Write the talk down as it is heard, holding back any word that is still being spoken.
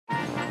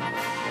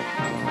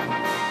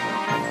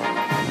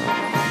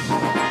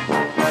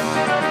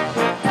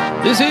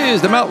This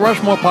is the Mount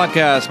Rushmore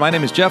podcast. My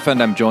name is Jeff,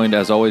 and I'm joined,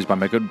 as always, by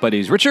my good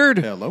buddies Richard.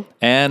 Hello.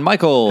 And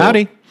Michael.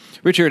 Howdy.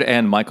 Richard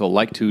and Michael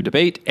like to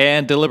debate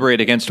and deliberate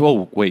against...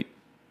 Oh, wait.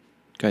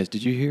 Guys,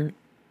 did you hear it?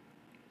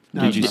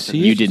 No, Did you nothing. see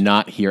You it? did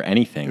not hear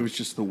anything. It was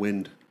just the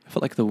wind. I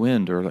felt like the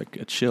wind or like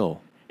a chill.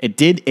 It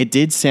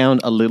did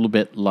sound a little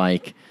bit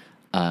like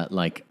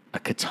a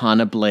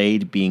katana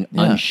blade being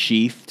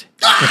unsheathed.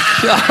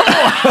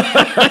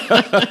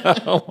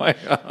 Oh, my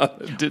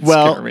God. It did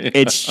scare me.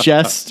 It's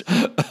just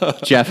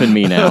Jeff and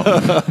me now.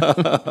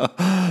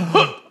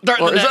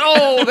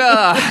 Oh,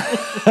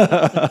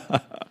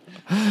 God.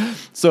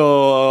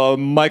 So,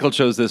 Michael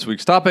chose this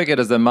week's topic. It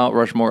is the Mount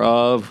Rushmore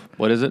of...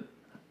 What is it?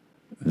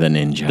 The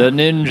ninja. The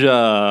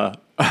ninja.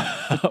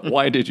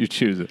 Why did you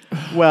choose it?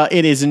 Well,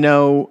 it is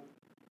no...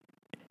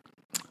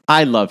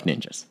 I love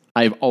ninjas.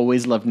 I've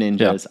always loved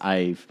ninjas.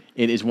 Yeah.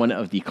 It is one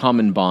of the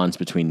common bonds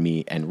between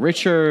me and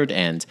Richard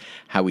and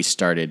how we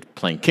started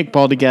playing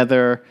kickball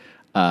together.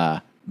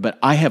 But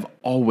I have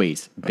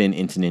always been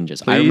into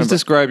ninjas. I Please remember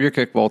describe your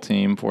kickball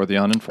team for the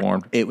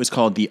uninformed. it was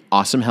called the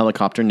Awesome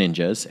Helicopter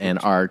Ninjas, and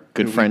our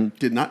good friend...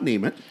 Did not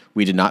name it.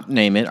 We did not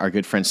name it. Our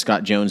good friend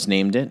Scott Jones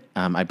named it.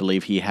 I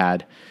believe he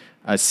had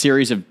a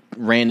series of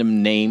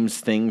random names,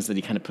 things that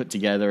he kind of put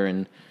together,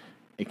 and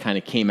it kind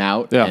of came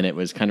out, and it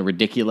was kind of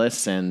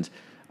ridiculous. And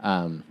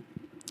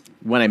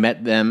when I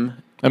met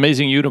them...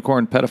 Amazing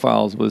Unicorn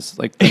Pedophiles was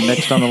like the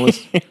next on the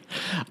list.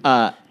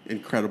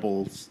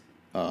 Incredible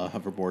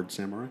hoverboard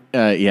samurai.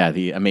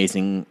 the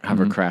amazing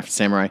hovercraft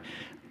samurai.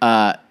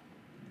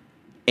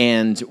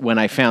 And when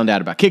I found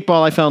out about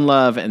kickball, I fell in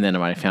love. And then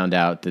when I found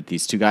out that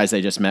these two guys I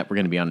just met were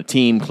going to be on a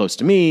team close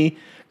to me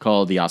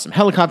called the Awesome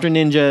Helicopter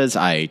Ninjas,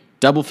 I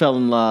double fell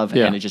in love.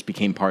 Yeah. And it just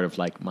became part of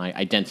like my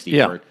identity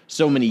Yeah. for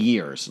so many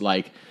years.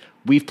 Like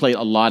we've played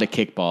a lot of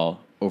kickball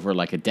over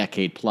like a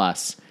decade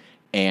plus.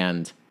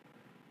 And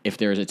if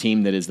there is a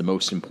team that is the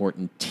most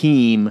important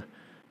team,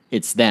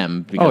 it's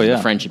them because of the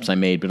friendships I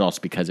made, but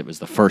also because it was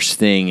the first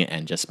thing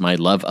and just my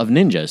love of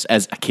ninjas.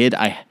 As a kid,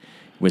 I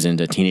was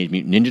into Teenage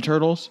Mutant Ninja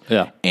Turtles,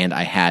 and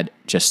I had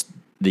just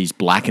these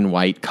black and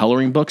white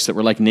coloring books that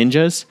were like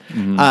ninjas.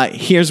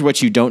 Here's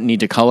what you don't need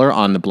to color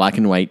on the black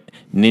and white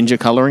ninja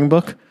coloring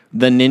book.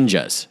 The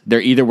ninjas.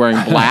 They're either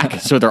wearing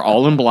black, so they're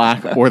all in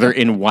black, or they're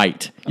in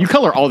white. You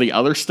color all the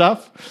other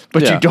stuff,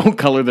 but you don't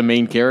color the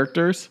main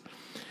characters.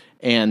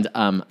 And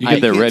You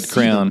get their Can't red see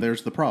crayon. them.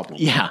 There's the problem.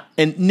 yeah,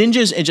 and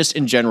ninjas, and just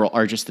in general,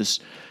 are just this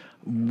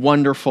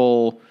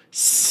wonderful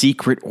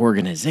secret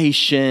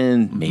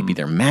organization. Maybe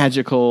they're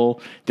magical.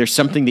 There's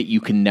something that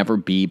you can never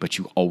be, but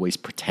you always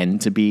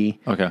pretend to be.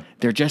 Okay.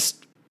 They're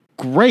just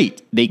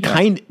great. They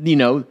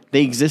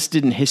they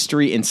existed in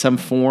history in some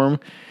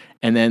form,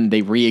 and then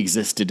they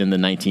re-existed in the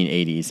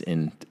 1980s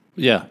in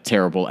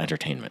terrible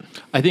entertainment.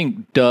 I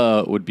think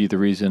 "duh" would be the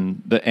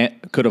reason.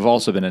 That could have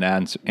also been an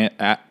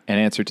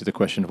answer to the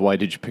question of why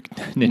did you pick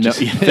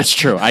ninjas? No, yeah, that's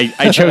true. I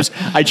chose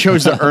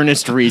the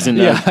earnest reason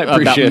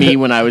about me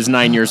when I was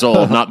 9 years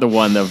old, not the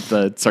one of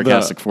the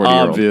sarcastic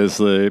 40-year-old.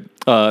 Obviously.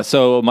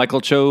 So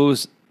Michael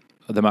chose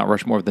the Mount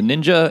Rushmore of the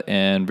ninja,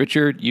 and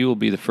Richard, you will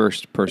be the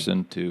first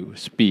person to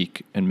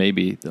speak, and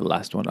maybe the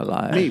last one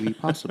alive. Maybe,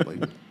 possibly.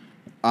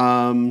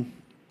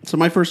 So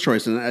my first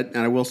choice, and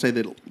I will say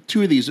that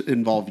two of these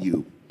involve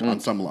you on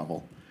some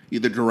level,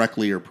 either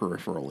directly or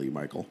peripherally,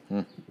 Michael.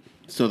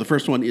 So the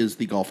first one is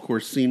the golf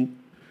course scene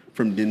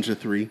from Ninja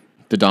 3.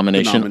 The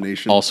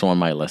Domination, also on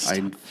my list.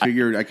 I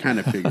kind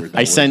of figured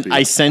that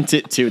I sent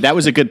it to... That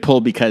was a good pull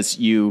because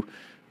you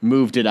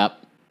moved it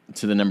up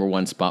to the number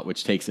one spot,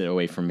 which takes it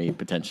away from me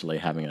potentially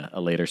having a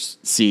later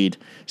seed.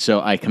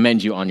 So I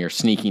commend you on your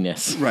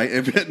sneakiness. Right,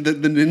 the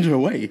Ninja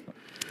way.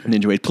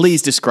 Ninja way.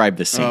 Please describe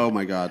this scene. Oh,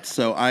 my God.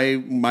 So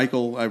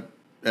Michael,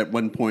 at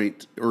one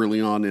point early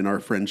on in our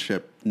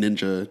friendship,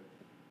 Ninja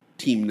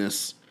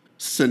teamness,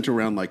 sent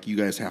around like, you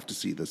guys have to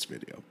see this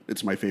video.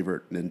 It's my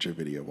favorite Ninja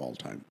video of all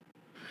time.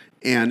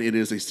 And it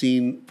is a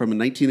scene from a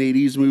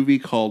 1980s movie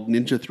called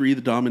Ninja 3,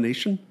 The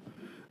Domination.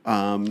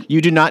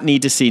 You do not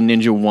need to see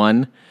Ninja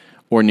 1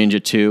 or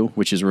Ninja 2,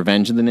 which is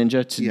Revenge of the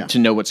Ninja, to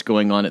know what's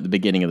going on at the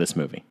beginning of this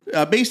movie.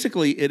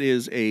 Basically, it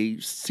is a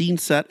scene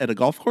set at a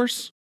golf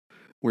course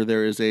where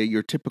there is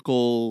your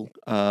typical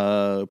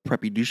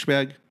preppy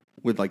douchebag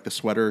with like the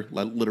sweater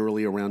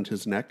literally around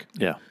his neck.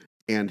 Yeah.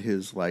 And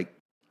his like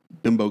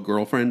bimbo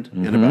girlfriend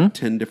and about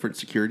 10 different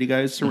security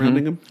guys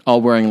surrounding him.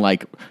 All wearing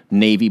like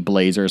navy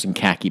blazers and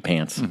khaki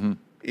pants.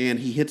 And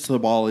he hits the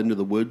ball into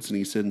the woods and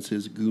he sends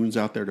his goons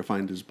out there to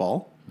find his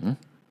ball.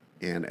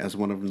 And as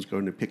one of them is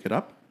going to pick it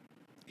up,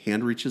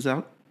 hand reaches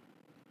out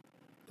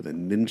with a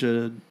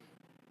ninja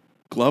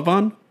glove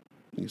on.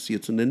 You see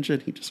it's a ninja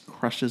and he just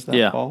crushes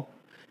that ball.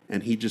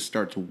 And he just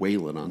starts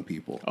wailing on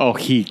people. Oh,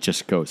 he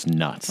just goes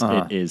nuts.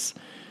 It is...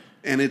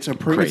 And it's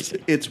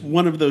crazy. It's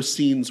one of those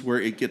scenes where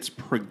it gets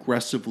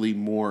progressively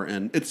more,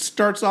 and it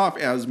starts off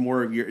as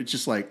more of it's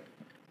just like,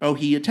 oh,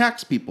 he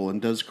attacks people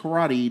and does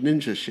karate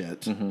ninja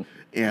shit, and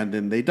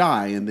then they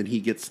die, and then he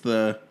gets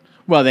the...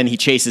 Well, then he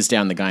chases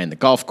down the guy in the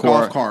golf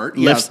cart,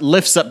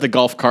 lifts up the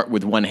golf cart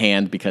with one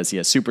hand because he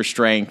has super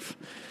strength.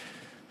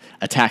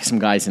 attacks some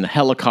guys in a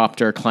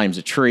helicopter, climbs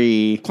a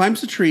tree.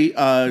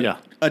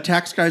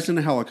 Attacks guys in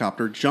a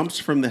helicopter, jumps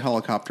from the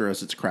helicopter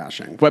as it's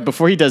crashing. But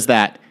before he does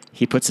that,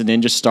 he puts a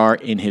ninja star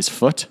in his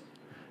foot,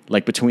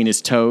 like between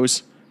his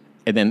toes,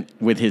 and then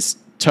with his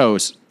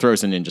toes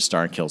throws a ninja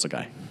star and kills a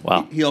guy.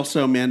 Wow. He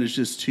also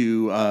manages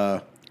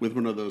to, with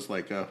one of those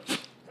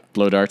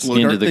blow darts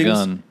into the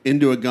gun.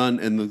 Into a gun,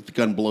 and the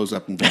gun blows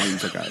up and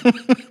blinds a guy.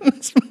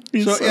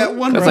 So at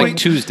one That's point, like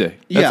Tuesday.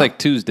 That's like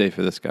Tuesday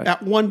for this guy.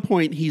 At one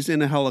point, he's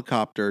in a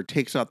helicopter,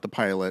 takes out the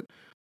pilot,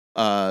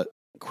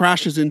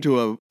 crashes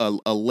into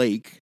a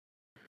lake.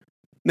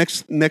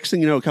 Next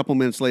thing you know, a couple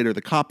minutes later,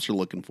 the cops are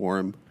looking for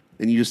him,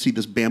 and you just see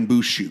this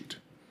bamboo shoot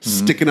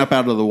sticking up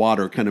out of the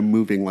water, kind of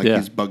moving like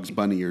he's Bugs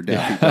Bunny or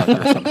Daffy Duck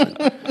or something.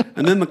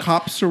 And then the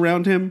cops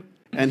surround him,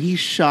 and he's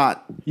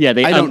shot. Yeah,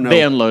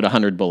 they unload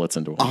 100 bullets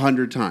into him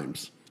 100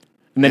 times.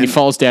 And then he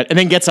falls dead, and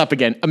then gets up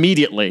again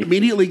immediately.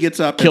 Immediately gets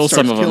up kills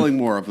and starts some of killing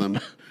more of them.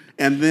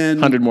 And then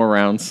 100 more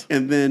rounds.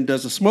 And then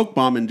does a smoke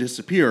bomb and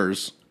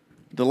disappears.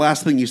 The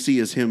last thing you see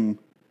is him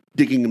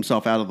digging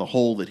himself out of the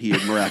hole that he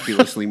had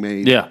miraculously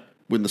made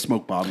when the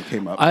smoke bomb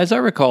came up. As I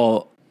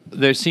recall,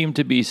 there seemed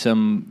to be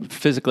some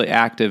physically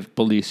active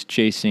police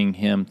chasing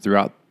him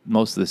throughout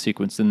most of the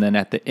sequence, and then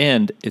at the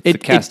end, it's the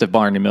cast of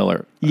Barney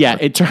Miller. Yeah,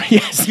 it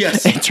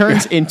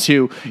turns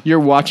into you're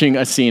watching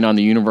a scene on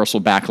the Universal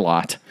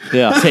backlot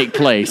take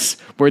place,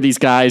 where these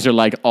guys are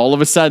like, all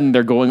of a sudden,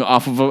 they're going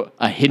off of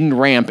a hidden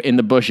ramp in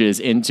the bushes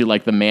into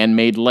like the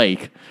man-made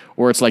lake,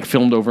 or it's like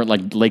filmed over at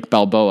like Lake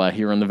Balboa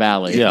here in the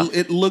valley.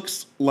 It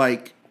looks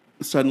like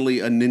suddenly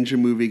a ninja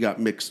movie got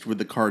mixed with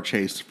the car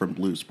chase from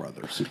Blues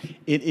Brothers.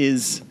 It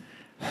is.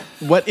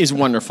 What is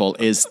wonderful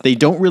is they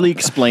don't really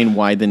explain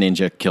why the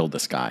ninja killed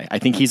this guy. I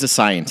think he's a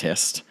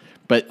scientist,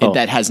 but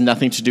that has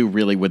nothing to do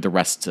really with the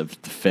rest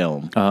of the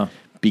film.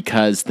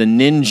 Because the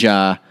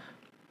ninja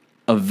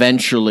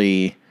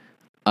eventually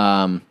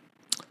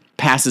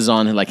passes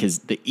on like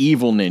the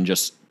evil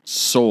ninja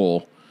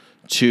soul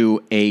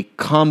to a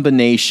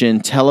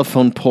combination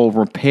telephone pole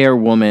repair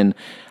woman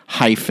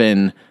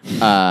hyphen.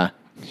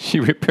 She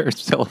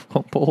repairs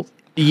telephone poles.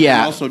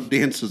 Yeah, she also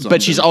dances.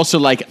 But she's also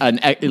like a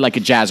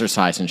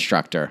jazzercise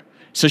instructor.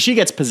 So she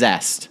gets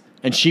possessed,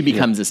 and she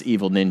becomes this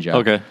evil ninja.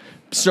 Okay.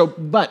 So,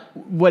 but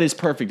what is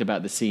perfect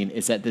about the scene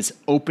is that this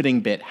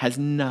opening bit has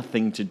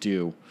nothing to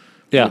do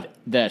with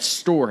the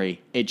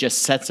story. It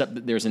just sets up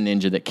that there's a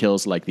ninja that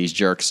kills like these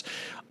jerks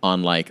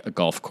on like a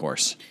golf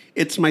course.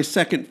 It's my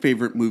second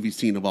favorite movie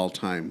scene of all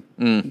time,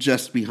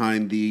 just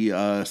behind the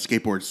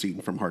skateboard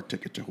scene from Hard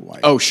Ticket to Hawaii.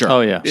 Oh, sure.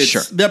 Oh, yeah.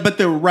 Sure. But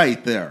they're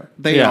right there.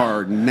 They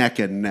are neck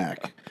and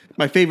neck.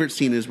 My favorite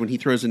scene is when he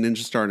throws a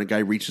ninja star and a guy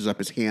reaches up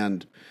his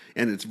hand,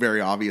 and it's very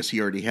obvious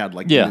he already had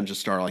like the ninja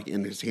star like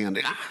in his hand,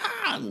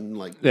 and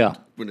like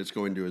when it's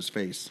going to his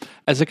face.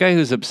 As a guy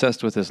who's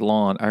obsessed with his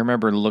lawn, I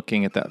remember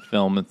looking at that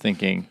film and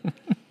thinking,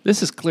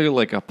 this is clearly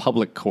like a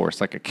public course,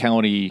 like a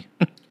county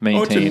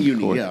maintained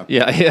course.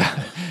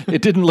 Yeah.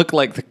 It didn't look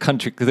like the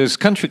country. There's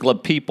country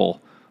club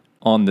people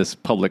on this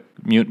public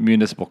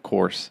municipal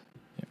course.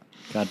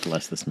 God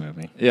bless this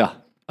movie. Yeah,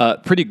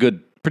 pretty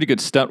good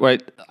stunt.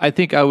 Right, I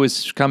think I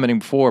was commenting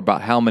before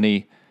about how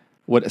many.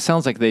 What it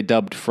sounds like they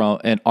dubbed from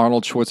and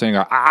Arnold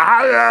Schwarzenegger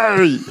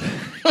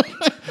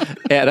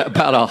at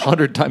about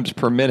 100 times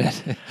per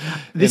minute.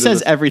 This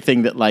has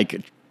everything that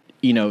like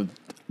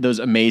those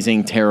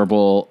amazing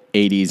terrible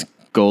 80s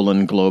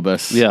Golan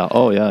Globus. Yeah.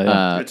 Oh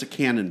yeah. It's a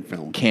Canon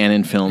film.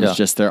 Canon films.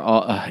 Just they're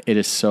all. It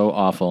is so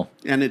awful.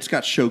 And it's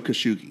got Sho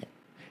Kosugi.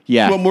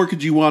 Yeah. What more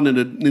could you want in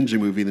a ninja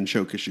movie than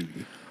Sho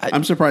Kosugi?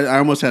 I'm surprised. I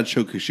almost had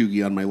Sho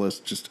Kosugi on my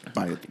list just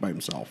by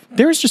himself.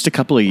 There was just a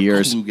couple of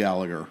years Lou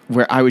Gallagher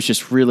where I was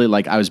just really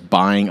like I was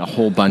buying a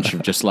whole bunch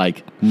of just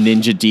like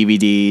ninja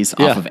DVDs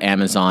off of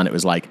Amazon. It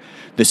was like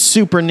the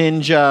Super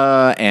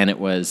Ninja, and it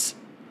was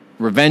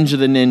Revenge of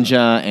the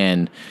Ninja,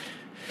 and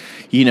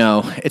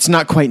it's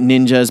not quite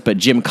ninjas, but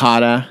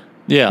Gymkata.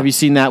 Yeah. Have you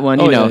seen that one?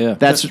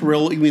 That's the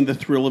thrill. You mean the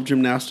thrill of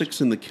gymnastics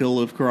and the kill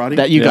of karate?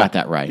 That you got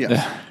that right.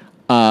 Yes.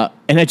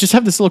 And I just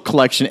have this little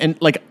collection, and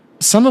like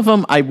some of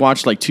them I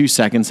watched like 2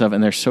 seconds of,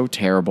 and they're so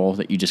terrible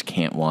that you just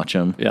can't watch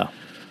them. Yeah.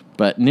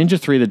 But Ninja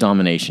 3: The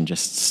Domination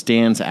just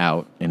stands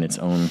out in its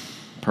own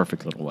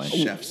perfect little way.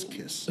 Chef's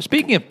kiss.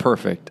 Speaking of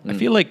perfect, I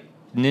feel like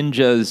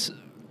ninjas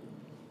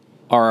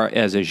are,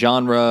 as a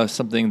genre,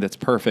 something that's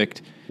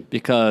perfect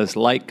because,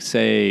 like,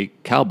 say,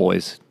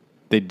 cowboys,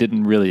 they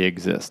didn't really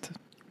exist.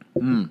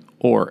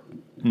 Or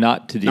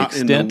not to the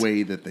extent. Not in the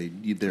way that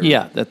they're...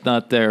 Yeah, that's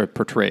not they're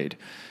portrayed.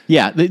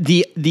 Yeah,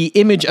 the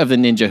image of the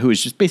ninja who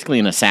is just basically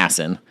an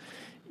assassin.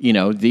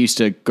 They used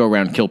to go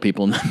around and kill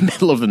people in the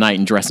middle of the night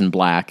and dress in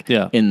black.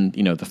 Yeah. In the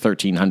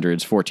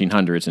 1300s,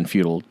 1400s in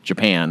feudal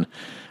Japan.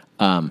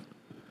 They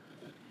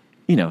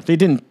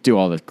didn't do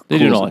all the They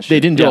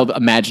didn't do all the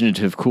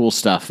imaginative cool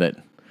stuff that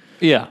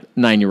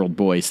 9-year-old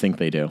boys think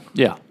they do.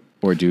 Yeah.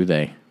 Or do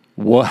they?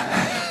 What?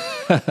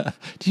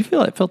 Do you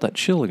feel I felt that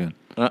chill again?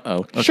 Uh-oh.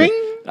 Okay.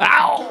 Shing!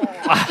 Ow!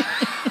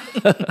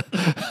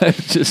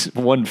 Just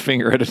one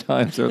finger at a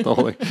time. So the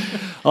whole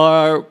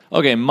thing.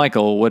 Okay,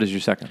 Michael, what is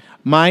your second?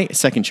 My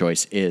second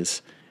choice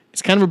is,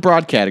 it's kind of a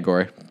broad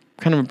category,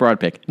 kind of a broad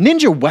pick.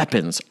 Ninja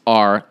weapons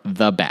are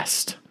the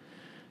best.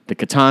 The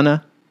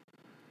katana,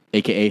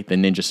 a.k.a. the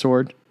ninja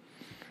sword.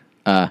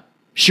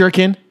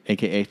 Shuriken,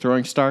 a.k.a.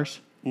 throwing stars.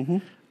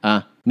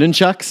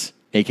 Nunchucks,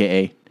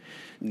 a.k.a.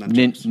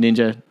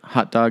 ninja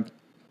hot dog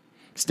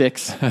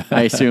sticks,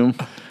 I assume.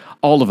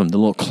 All of them. The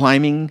little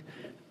climbing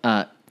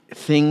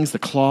things, the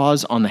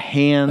claws on the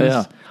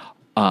hands,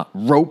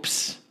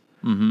 ropes,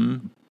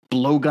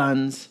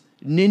 blowguns,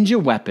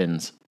 ninja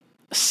weapons,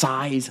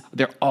 size.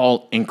 They're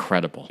all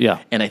incredible.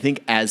 Yeah. And I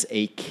think as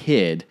a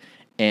kid,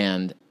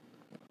 and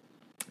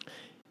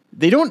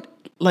they don't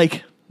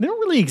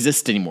really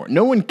exist anymore.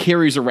 No one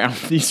carries around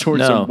these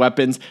sorts of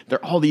weapons.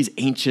 They're all these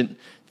ancient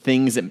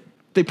things that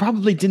they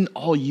probably didn't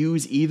all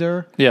use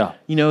either. Yeah.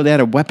 You know, they had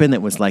a weapon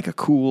that was like a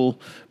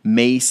cool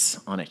mace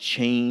on a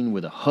chain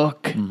with a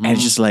hook. And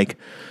it's just like,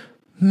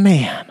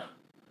 man.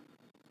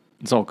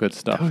 It's all good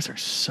stuff. Those are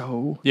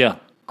so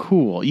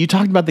cool. You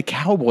talked about the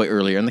cowboy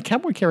earlier, and the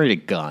cowboy carried a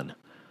gun.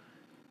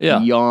 Yeah.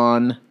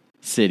 Yawn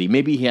City.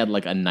 Maybe he had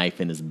like a knife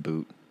in his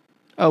boot.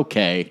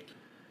 Okay.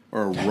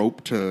 Or a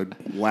rope to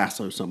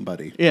lasso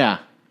somebody. Yeah.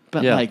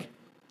 But like,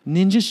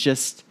 ninjas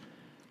just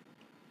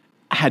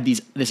had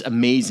this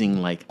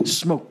amazing like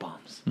smoke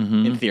bombs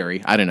in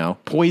theory. I don't know.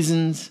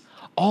 Poisons,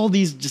 all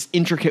these just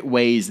intricate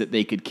ways that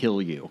they could kill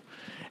you.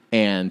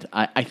 And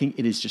I think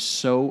it is just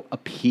so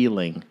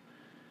appealing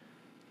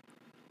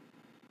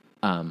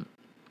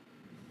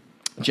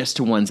just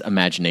to one's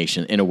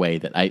imagination in a way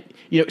that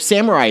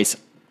samurais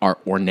are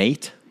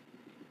ornate,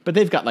 but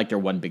they've got like their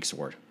one big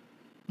sword.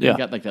 They've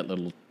got like that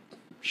little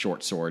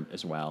short sword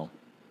as well.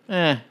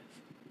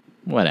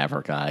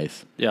 Whatever,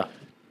 guys. Yeah.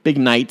 Big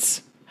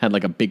knights had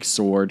like a big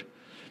sword.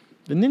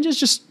 The ninjas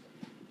just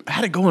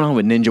had it going on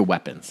with ninja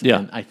weapons. Yeah.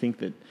 And I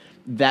think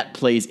that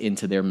plays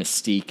into their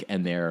mystique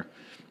and their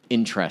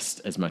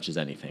interest as much as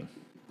anything.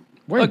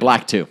 Wearing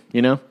black too,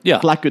 you know? Yeah.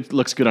 Black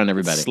looks good on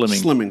everybody.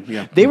 Slimming,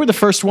 yeah. They were the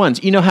first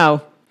ones. You know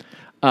how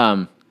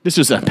this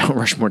was a Mount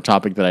Rushmore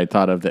topic that I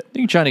thought of. That I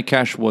think Johnny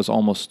Cash was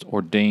almost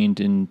ordained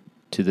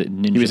into the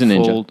ninja. He was a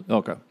ninja. fold.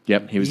 Okay.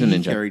 Yep, he was a ninja.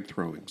 He carried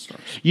throwing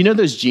stars. You know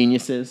those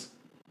geniuses?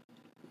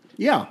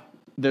 Yeah.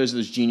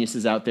 Those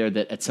geniuses out there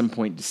that at some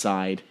point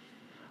decide,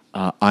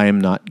 I am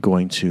not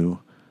going to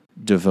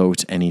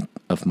devote any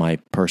of my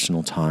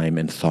personal time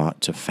and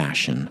thought to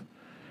fashion,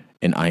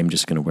 and I am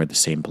just going to wear the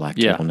same black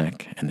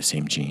turtleneck and the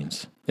same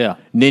jeans. Yeah.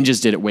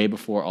 Ninjas did it way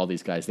before all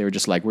these guys. They were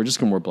just like, we're just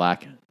going to wear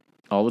black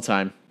all the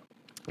time.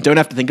 Don't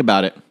have to think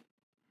about it.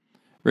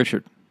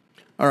 Richard.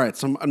 All right,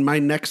 so my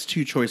next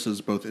two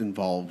choices both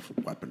involve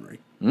weaponry.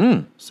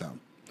 So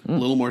a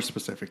little more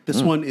specific.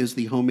 This one is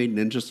the homemade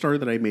ninja star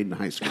that I made in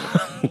high school.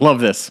 Love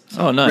this.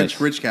 Oh,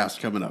 nice. Rich cast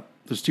coming up.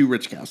 There's two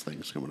Rich cast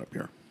things coming up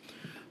here.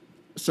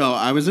 So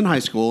I was in high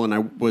school, and I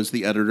was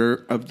the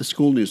editor of the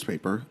school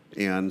newspaper.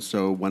 And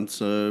so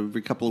once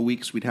every couple of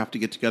weeks, we'd have to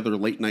get together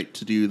late night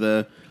to do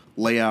the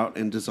layout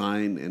and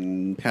design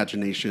and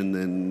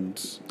pagination and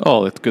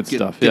it's good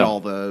stuff. Get all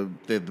the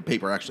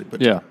paper actually put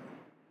together.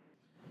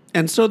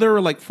 And so there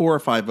were like 4 or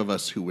 5 of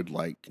us who would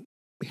like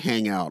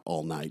hang out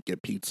all night,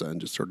 get pizza, and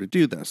just sort of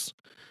do this.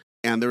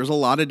 And there was a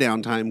lot of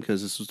downtime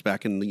because this was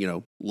back in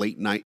the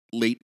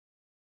late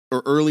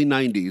or early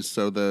 90s.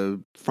 So the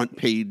front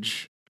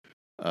page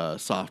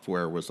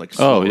software was like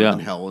slower than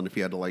hell, and if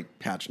you had to like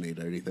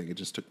paginate anything, it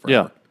just took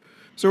forever.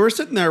 So we're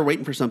sitting there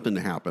waiting for something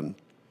to happen,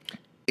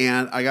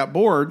 and I got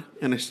bored,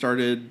 and I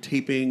started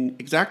taping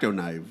X-Acto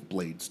knife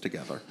blades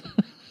together.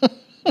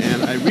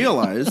 And I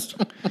realized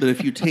that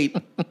if you tape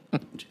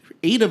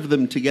 8 of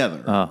them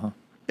together,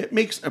 it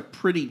makes a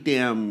pretty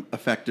damn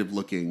effective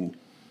looking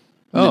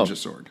ninja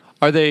sword.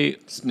 Are the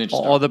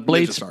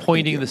blades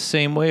pointing the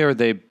same way, or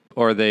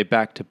are they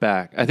back to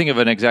back? I think of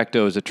an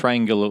X-Acto as a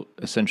triangle,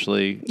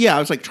 essentially. Yeah, it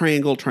was like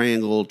triangles,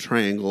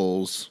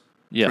 triangles,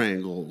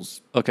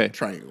 okay,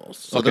 triangles.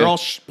 So they're all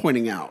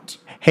pointing out.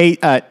 Hey,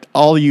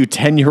 all you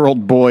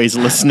 10-year-old boys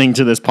listening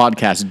to this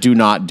podcast, do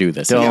not do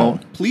this.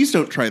 Please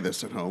don't try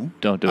this at home.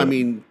 Don't do it. I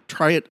mean,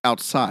 try it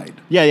outside.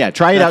 Yeah,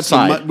 try it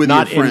outside. With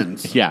not your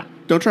friends. Yeah.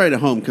 Don't try it at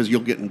home because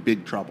you'll get in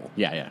big trouble.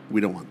 Yeah. We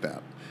don't want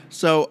that.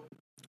 So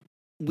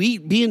we,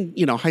 being,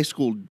 high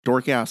school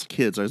dork-ass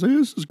kids, I was like,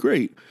 this is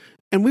great.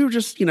 And we were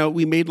just,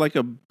 we made like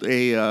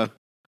a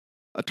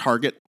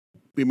target.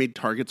 We made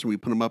targets and we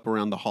put them up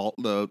around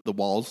the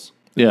walls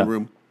in the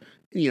room.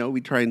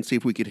 We try and see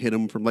if we could hit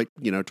them from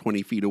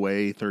 20 feet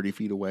away, 30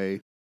 feet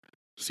away,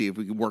 see if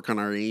we could work on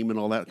our aim and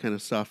all that kind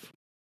of stuff.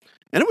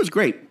 And it was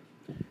great.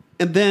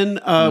 And then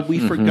we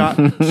forgot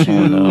to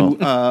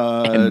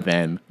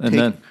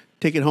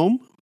take it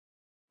home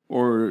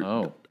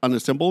or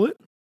unassemble it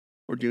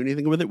or do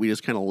anything with it. We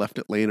just kind of left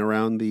it laying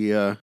around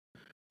the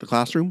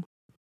classroom.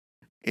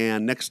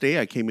 And next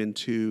day I came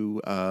into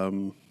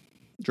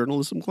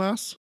journalism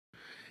class,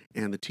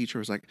 and the teacher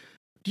was like,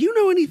 do you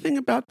know anything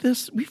about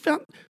this? We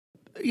found...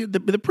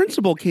 The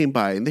principal came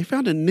by and they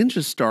found a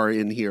ninja star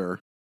in here.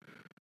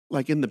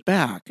 like in the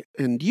back.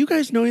 And do you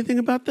guys know anything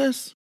about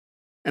this?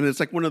 And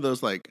it's like one of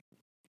those like,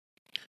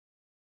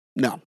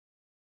 no.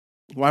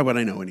 Why would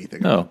I know anything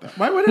about that?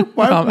 Why would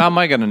I? How am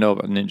I going to know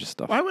about ninja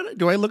stuff? Why would I?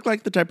 Do I look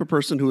like the type of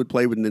person who would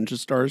play with ninja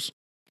stars?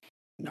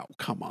 No,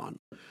 come on.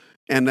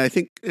 And I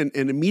think, and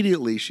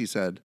immediately she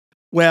said,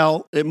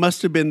 well, it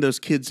must have been those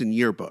kids in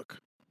yearbook.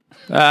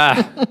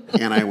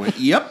 And I went,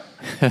 yep.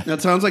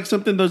 That sounds like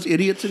something those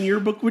idiots in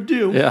yearbook would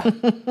do. Yeah.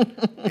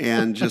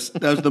 And just,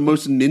 that was the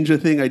most ninja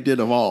thing I did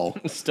of all.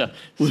 So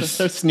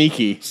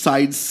sneaky.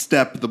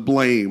 Sidestep the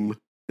blame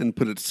and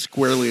put it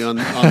squarely on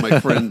my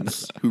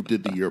friends who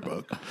did the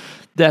yearbook.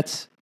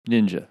 That's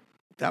ninja.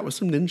 That was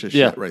some ninja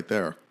shit right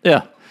there.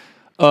 Yeah.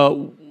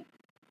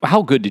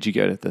 How good did you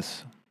get at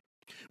this?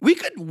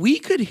 We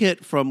could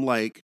hit from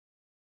like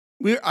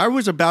I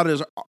was about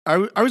as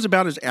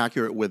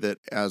accurate with it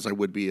as I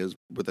would be as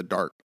with a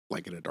dart,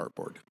 like in a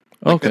dartboard.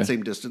 Like that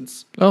same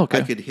distance. Okay.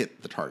 I could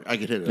hit the target. I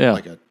could hit it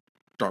like a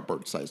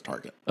dartboard-sized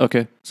target.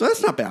 Okay. So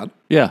that's not bad.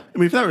 Yeah. I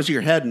mean, if that was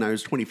your head and I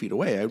was 20 feet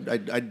away,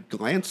 I'd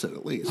glance it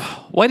at least.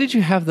 Why did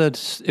you have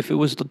that? If it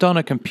was done on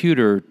a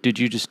computer, did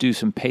you just do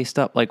some paste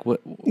up? Like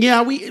what?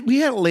 Yeah, we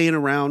had it laying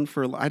around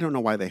for, I don't know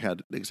why they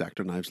had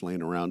X-Acto knives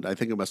laying around. I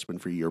think it must have been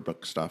for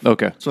yearbook stuff.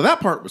 Okay. So that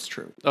part was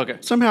true. Okay.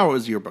 Somehow it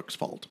was yearbook's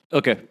fault.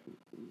 Okay.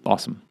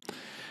 Awesome.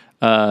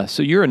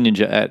 So you're a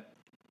ninja at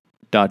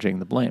dodging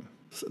the blame.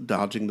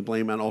 Dodging the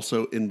blame and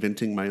also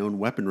inventing my own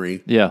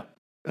weaponry. Yeah.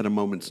 At a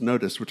moment's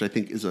notice, which I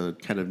think is a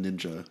kind of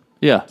ninja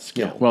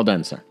skill. Yeah. Well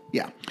done, sir.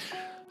 Yeah.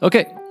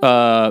 Okay.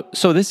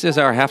 So this is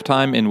our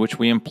halftime in which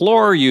we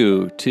implore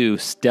you to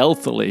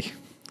stealthily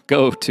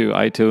go to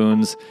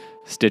iTunes,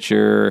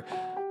 Stitcher,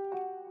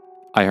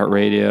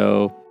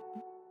 iHeartRadio,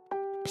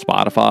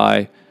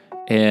 Spotify,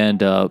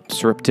 and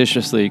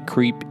surreptitiously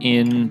creep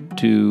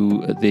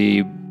into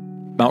the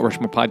Mount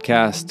Rushmore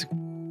podcast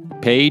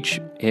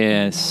page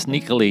and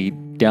sneakily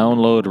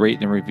download, rate,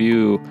 and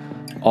review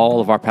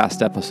all of our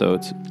past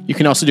episodes. You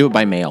can also do it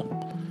by mail.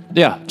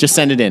 Yeah. Just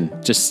send it in.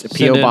 Just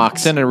P.O.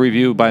 Box. Send a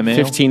review by mail.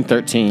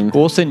 1513.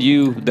 We'll send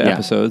you the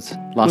episodes.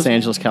 Los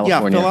Angeles,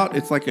 California. Yeah, fill out.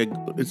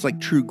 It's like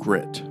True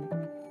Grit.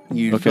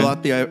 You fill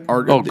out the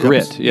art. Oh,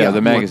 Grit.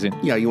 The magazine.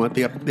 You want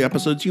the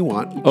episodes you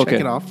want. You check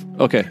it off.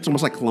 Okay. It's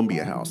almost like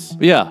Columbia House.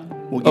 Yeah.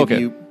 We'll give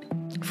you...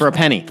 For a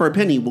penny. For a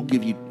penny, we'll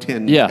give you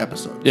 10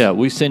 episodes. Yeah,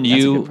 we send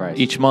you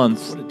each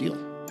month what a deal.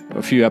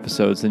 a few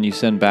episodes, then you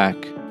send back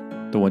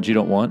the ones you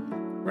don't want.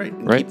 Right.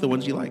 And keep the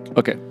ones you like.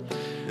 Okay.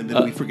 And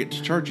then we forget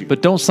to charge you.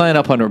 But don't sign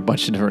up under a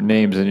bunch of different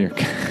names in your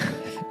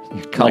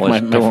college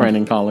like my friend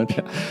in college.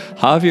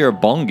 Javier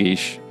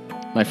Bongish.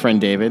 My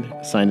friend David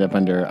signed up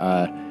under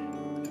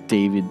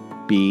David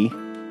B,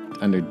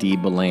 under D.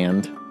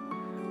 Beland,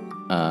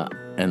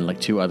 and like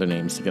two other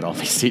names to get all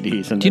these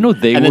CDs. And do you know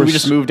then we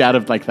just moved out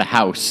of like the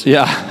house.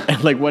 Yeah.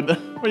 And like, what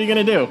are you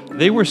going to do?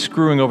 They were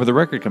screwing over the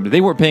record company.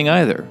 They weren't paying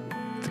either.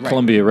 The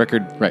Columbia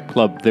Record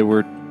Club, they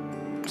were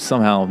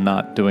somehow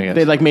not doing it.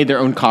 They like made their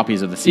own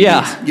copies of the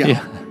CDs.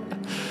 Yeah.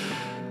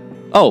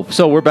 Oh,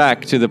 so we're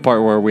back to the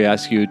part where we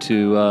ask you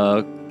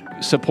to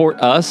support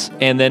us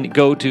and then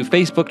go to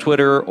Facebook,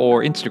 Twitter,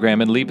 or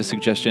Instagram and leave a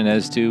suggestion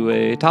as to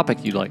a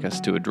topic you'd like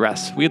us to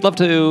address. We'd love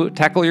to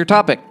tackle your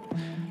topic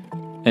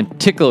and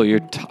tickle your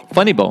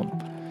funny bone.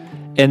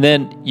 And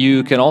then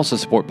you can also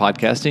support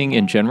podcasting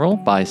in general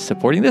by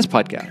supporting this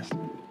podcast.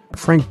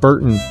 Frank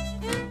Burton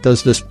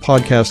does this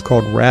podcast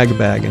called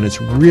Ragbag, and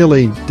it's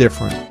really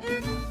different.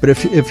 But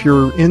if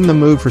you're in the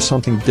mood for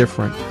something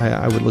different,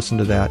 I would listen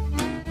to that.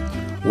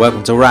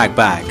 Welcome to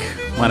Ragbag.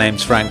 My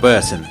name's Frank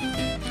Burton.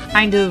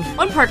 Kind of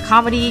 1 part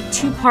comedy,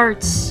 2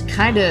 parts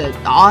kind of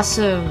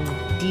awesome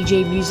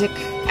DJ music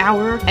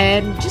hour,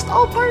 and just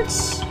all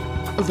parts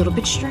a little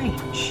bit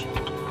strange.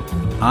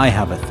 I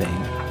have a thing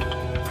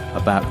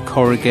about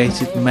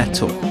corrugated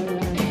metal.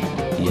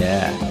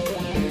 Yeah.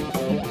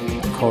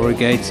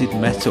 Corrugated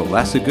metal.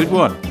 That's a good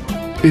one.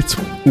 It's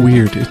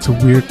weird. It's a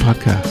weird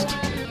podcast.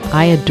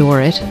 I adore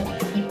it.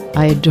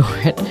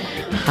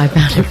 I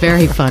found it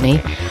very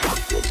funny.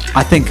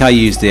 I think I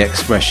used the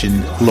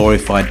expression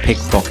glorified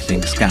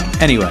pickpocketing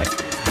scam. Anyway,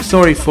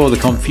 sorry for the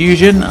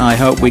confusion. I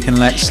hope we can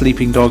let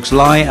sleeping dogs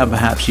lie, and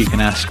perhaps you can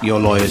ask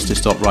your lawyers to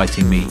stop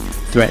writing me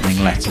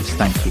threatening letters.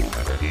 Thank you.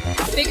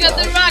 Pick up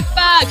the rock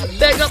bag!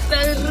 Pick up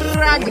the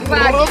rock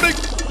bag!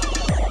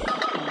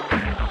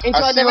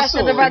 Enjoy the rest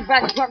of the rock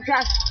bag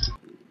podcast.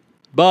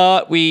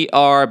 But we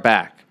are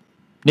back.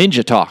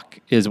 Ninja Talk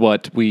is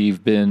what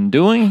we've been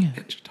doing.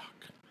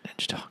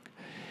 Ninja Talk.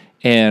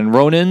 And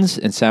Ronins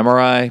and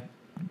Samurai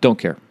don't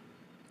care.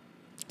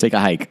 Take a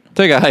hike.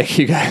 Take a hike,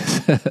 you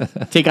guys.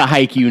 Take a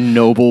hike, you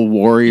noble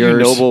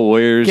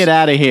warriors. Get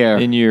out of here.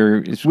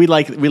 We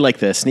like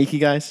the sneaky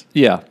guys.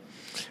 Yeah.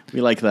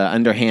 We like the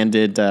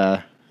underhanded,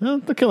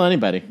 they'll kill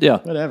anybody. Yeah.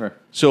 Whatever.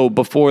 So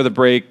before the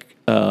break,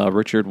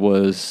 Richard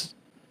was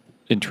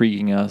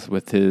intriguing us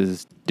with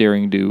his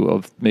daring do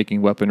of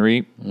making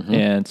weaponry. Mm-hmm.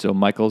 And so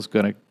Michael's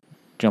going to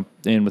jump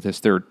in with his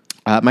third.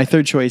 My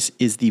third choice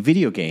is the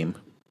video game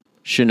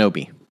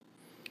Shinobi.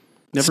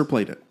 Never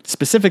played it.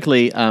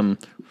 Specifically,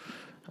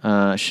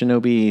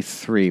 Shinobi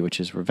 3, which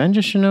is Revenge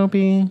of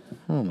Shinobi.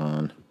 Hold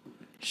on.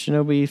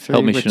 Shinobi 3,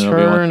 Help me, Return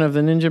Shinobi of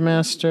the Ninja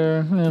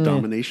Master.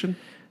 Domination?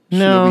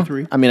 No. Shinobi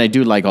 3? I mean, I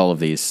do like all of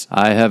these.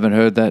 I haven't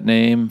heard that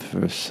name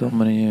for so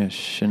many years.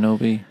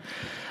 Shinobi.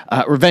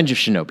 Revenge of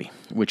Shinobi,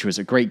 which was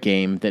a great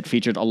game that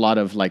featured a lot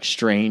of like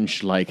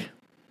strange, like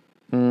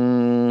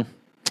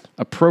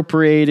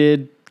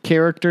appropriated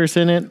characters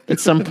in it.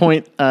 At some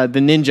point, the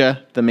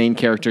ninja, the main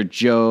character,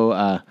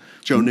 Joe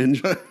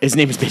Ninja. His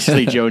name is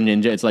basically Joe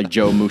Ninja. It's like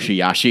Joe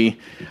Mushiyashi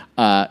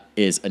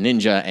is a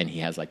ninja, and he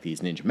has like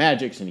these ninja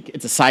magics. And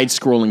it's a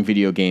side-scrolling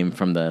video game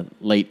from the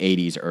late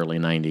 80s, early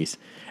 90s.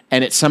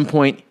 And at some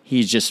point,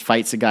 he just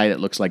fights a guy that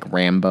looks like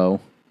Rambo.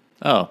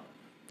 Oh.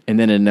 And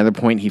then at another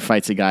point, he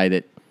fights a guy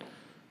that...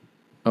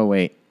 Oh,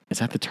 wait. Is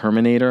that the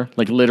Terminator?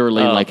 Like,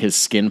 literally, like, his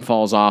skin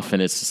falls off,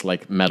 and it's just,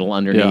 like, metal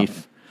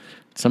underneath.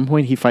 Yeah. At some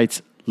point, he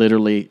fights,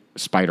 literally,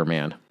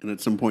 Spider-Man. And at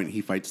some point, he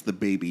fights the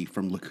baby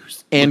from Look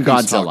Who's and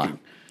Godzilla. Talking.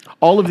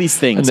 All of these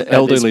things. And the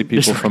elderly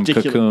people from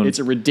Cocoon. It's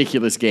a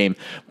ridiculous game.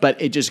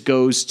 But it just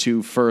goes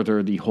to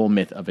further the whole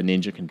myth of a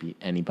ninja can beat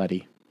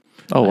anybody.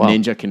 Oh, wow. A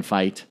ninja can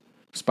fight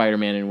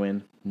Spider-Man and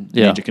win.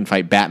 Yeah. Ninja can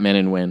fight Batman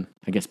and win.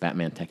 I guess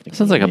Batman technically.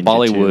 Sounds like a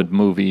Bollywood too.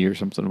 movie or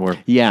something where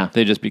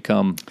they just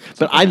become...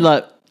 But I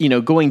love,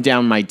 going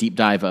down my deep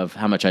dive of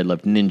how much I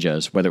loved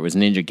ninjas, whether it was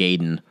Ninja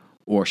Gaiden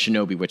or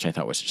Shinobi, which I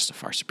thought was just a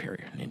far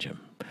superior ninja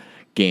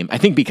game. I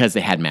think because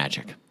they had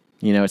magic.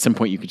 At some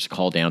point you could just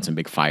call down some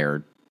big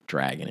fire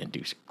dragon and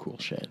do some cool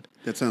shit.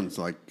 That sounds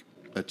like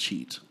a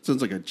cheat.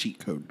 Sounds like a cheat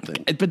code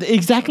thing. But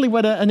exactly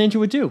what a ninja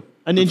would do.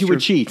 A ninja would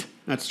cheat.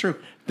 That's true.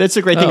 That's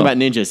the great thing about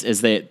ninjas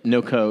is that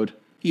no code.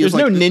 There's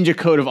no ninja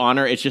code of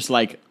honor. It's just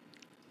like,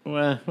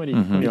 well, what do you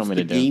want me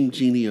to do? The game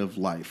genie of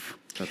life.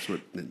 That's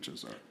what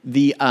ninjas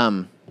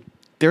are.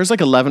 There's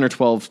like 11 or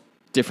 12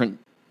 different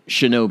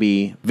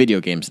Shinobi video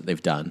games that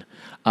they've done.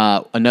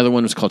 Another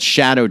one was called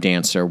Shadow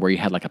Dancer, where you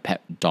had like a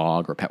pet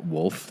dog or pet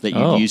wolf that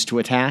you used to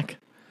attack.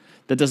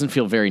 That doesn't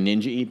feel very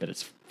ninja-y, but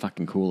it's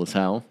fucking cool as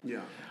hell.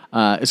 Yeah.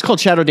 It's called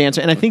Shadow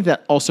Dancer, and I think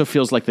that also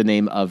feels like the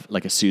name of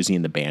like a Susie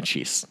and the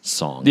Banshees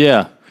song.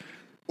 Yeah.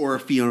 Or a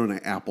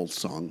Fiona Apple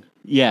song.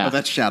 Yeah. Oh,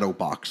 that's Shadow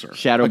Boxer.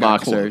 Shadow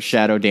Boxer,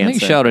 Shadow Dancer. I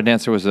think Shadow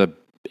Dancer was a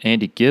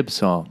Andy Gibb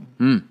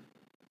song.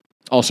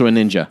 Also a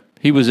ninja.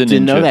 He was a ninja.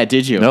 Didn't know that,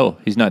 did you? No,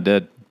 he's not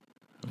dead.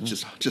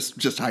 Just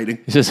hiding.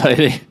 He's just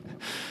hiding.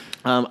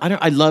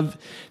 I love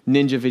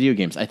ninja video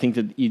games. I think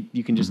that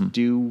you can just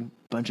do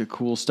a bunch of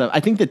cool stuff. I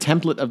think the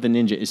template of the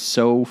ninja is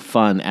so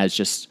fun as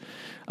just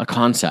a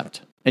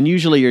concept. And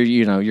usually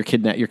you're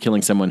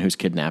killing someone who's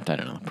kidnapped. I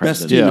don't know.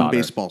 Best team in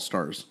baseball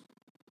stars.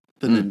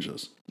 The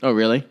ninjas. Oh,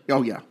 really?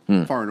 Oh, yeah.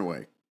 Far and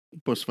away.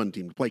 Most fun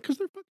team to play because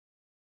they're fun.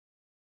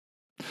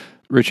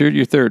 Richard,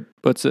 your third.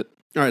 What's it?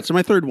 All right. So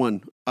my third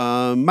one,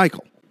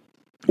 Michael.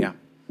 Yeah.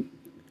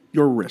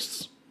 Your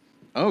wrists.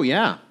 Oh,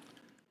 yeah.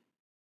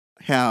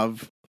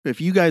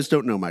 If you guys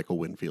don't know Michael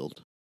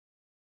Winfield,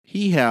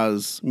 he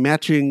has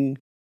matching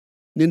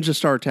Ninja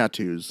Star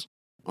tattoos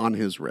on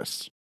his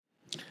wrists.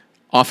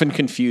 Often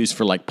confused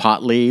for like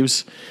pot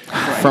leaves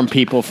from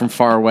people from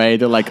far away.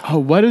 They're like, oh,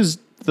 what is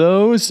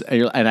those?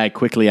 And I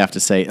quickly have to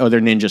say, oh,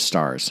 they're Ninja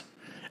Stars.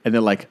 And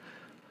they're like,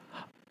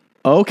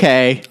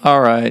 okay.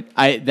 All right.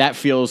 That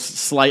feels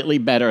slightly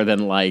better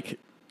than like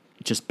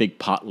just big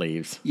pot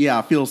leaves. Yeah,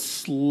 it feels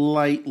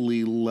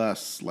slightly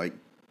less like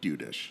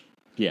dudeish.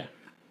 Yeah.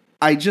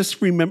 I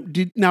just remember.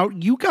 Now,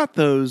 you got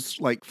those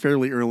like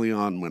fairly early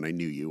on when I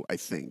knew you, I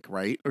think,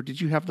 right? Or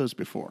did you have those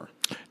before?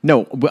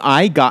 No,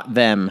 I got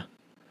them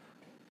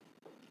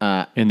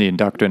in the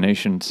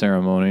indoctrination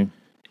ceremony.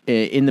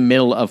 In the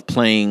middle of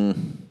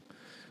playing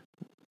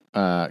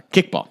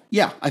kickball.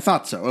 Yeah, I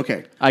thought so.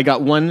 Okay. I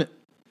got one.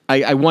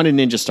 I wanted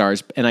Ninja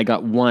Stars, and I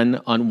got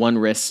one on one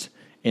wrist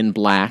in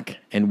black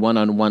and one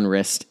on one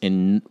wrist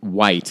in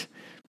white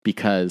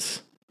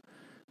because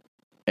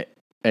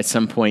at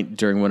some point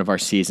during one of our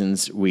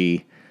seasons,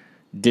 we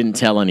didn't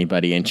tell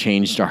anybody and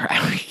changed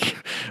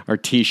our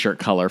T-shirt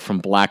color from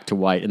black to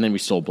white, and then we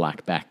sold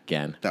black back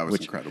again. That was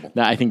incredible.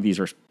 I think these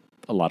were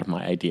a lot of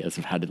my ideas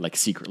of how to like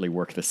secretly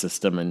work the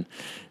system and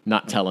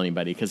not tell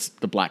anybody because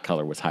the black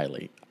color was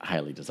highly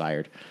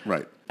desired.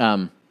 Right.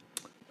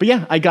 But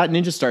yeah, I got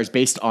Ninja Stars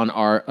based on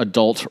our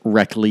adult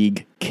rec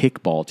league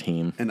kickball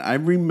team. And I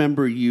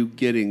remember you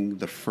getting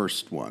the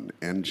first one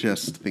and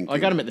just thinking... Oh, I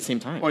got them at the same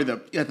time.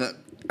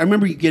 I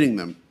remember you getting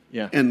them.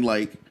 Yeah. And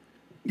like,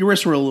 your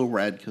wrists were a little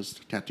red because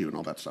tattoo and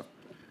all that stuff.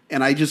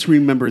 And I just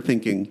remember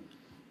thinking,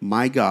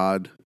 my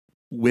God,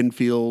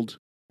 Winfield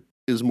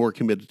is more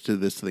committed to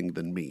this thing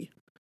than me.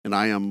 And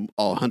I am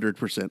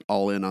 100%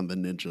 all in on the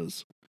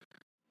ninjas.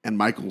 And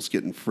Michael's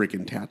getting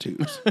freaking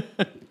tattoos.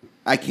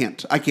 I can't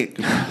compete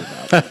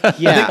with that.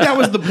 Yeah. I think that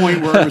was the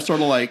point where it was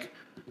sort of like,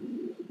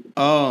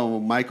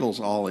 oh, Michael's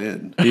all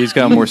in. He's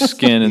got more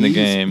skin in the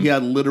game. Yeah,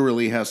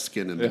 literally has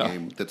skin in the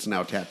game that's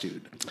now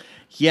tattooed.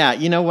 Yeah,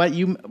 you know what?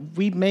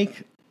 We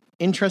make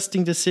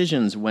interesting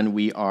decisions when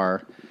we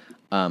are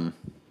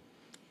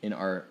in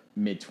our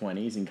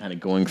mid-20s and kind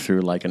of going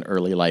through like an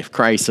early life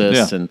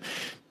crisis and,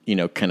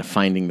 kind of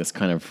finding this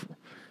kind of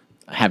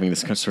having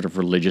this kind of sort of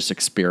religious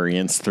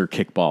experience through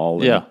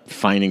kickball, and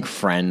finding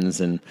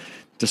friends and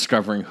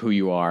discovering who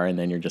you are, and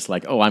then you're just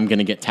like, oh, I'm going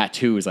to get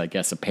tattoos, I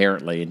guess,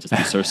 apparently, and just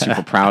be so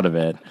super proud of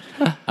it.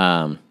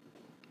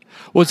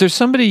 Was there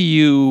somebody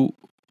you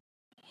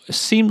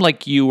seemed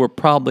like you were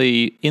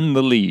probably in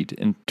the lead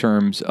in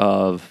terms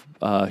of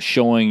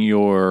showing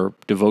your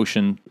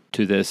devotion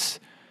to this?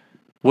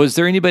 Was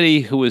there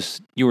anybody who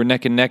you were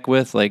neck and neck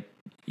with? Like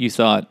you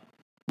thought,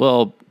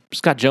 well,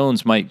 Scott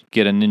Jones might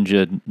get a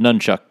ninja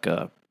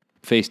nunchuck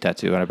face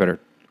tattoo, and I better.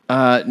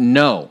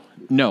 No.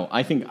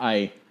 I think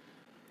I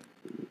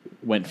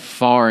went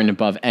far and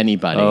above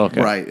anybody. Oh,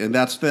 okay. Right, and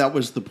that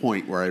was the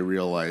point where I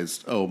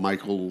realized,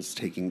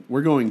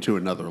 we're going to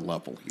another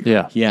level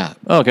here. Yeah.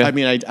 Oh, okay. I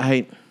mean,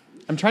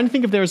 I'm trying to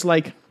think if there's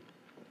like,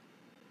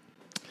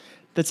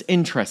 that's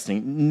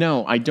interesting.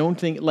 No, I don't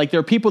think, like, there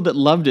are people that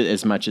loved it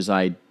as much as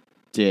I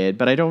did,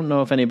 but I don't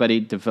know if anybody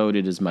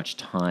devoted as much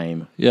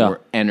time or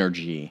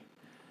energy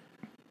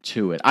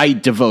to it. I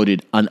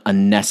devoted an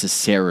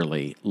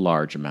unnecessarily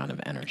large amount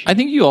of energy. I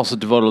think you also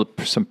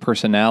devoted some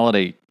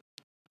personality.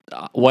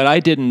 What I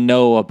didn't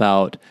know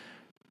about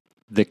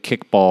the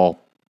kickball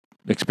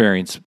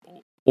experience,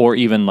 or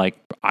even like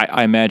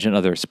I imagine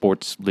other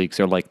sports leagues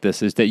are like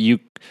this, is that you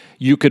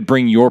could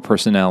bring your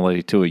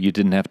personality to it. You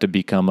didn't have to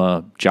become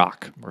a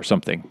jock or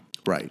something.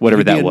 Right.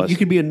 Whatever that was. You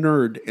could be a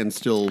nerd and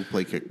still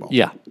play kickball.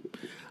 Yeah.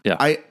 Yeah.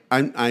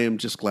 I am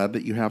just glad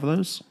that you have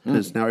those,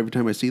 because now every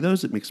time I see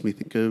those, it makes me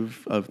think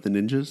of the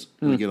ninjas.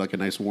 You get like a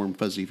nice warm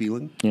fuzzy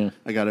feeling. Yeah.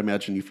 I got to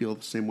imagine you feel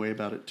the same way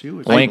about it too.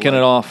 Wanking it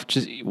off,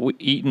 just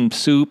eating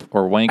soup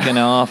or wanking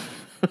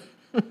off.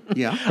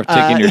 Yeah. Or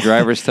taking your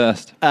driver's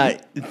test.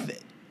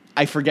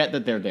 I forget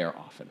that they're there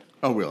often.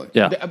 Oh, really?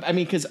 Yeah. I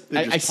mean, because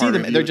I see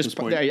them. They're just.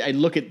 I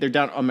look at. They're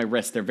down on my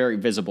wrist. They're very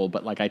visible,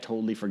 but like I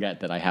totally forget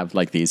that I have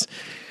like these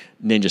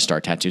ninja star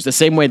tattoos. The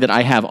same way that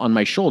I have on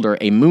my shoulder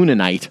a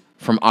Moonanite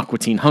from Aqua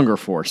Teen Hunger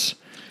Force.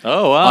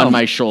 Oh, wow. On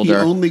my shoulder.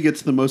 He only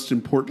gets the most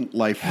important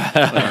life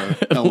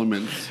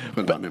elements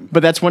put on him.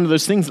 But that's one of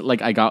those things that,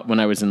 like, I got when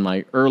I was in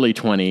my early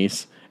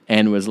 20s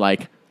and was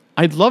like,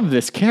 I love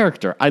this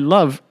character. I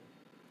love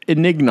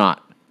Enignot,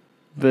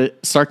 the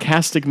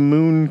sarcastic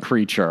moon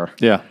creature.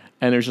 Yeah.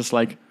 And it's just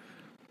like,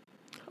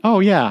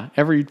 oh, yeah.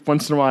 Every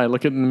once in a while I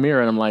look in the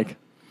mirror and I'm like,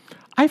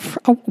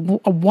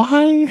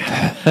 why?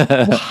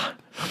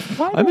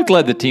 I'm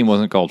glad the team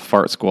wasn't called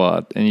Fart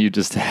Squad, and you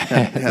just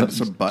had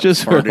some butt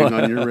farting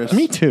on your wrist.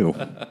 Me too.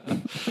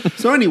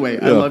 So anyway,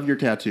 I love your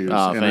tattoos,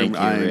 and thank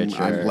you,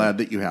 I'm glad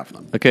that you have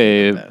them.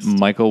 Okay,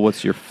 Michael,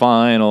 what's your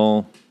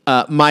final?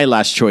 My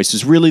last choice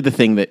is really the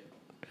thing that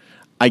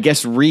I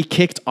guess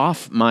re-kicked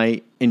off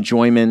my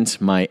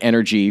enjoyment, my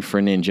energy for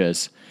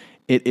ninjas.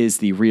 It is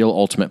the Real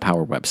Ultimate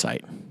Power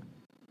website.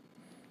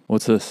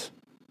 What's this?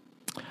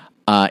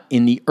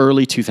 In the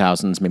early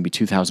 2000s, maybe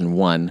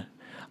 2001.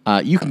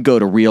 You can go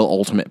to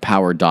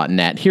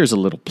realultimatepower.net. Here's a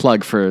little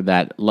plug for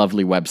that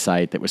lovely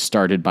website that was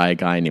started by a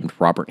guy named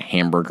Robert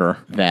Hamburger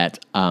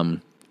that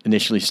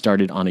initially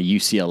started on a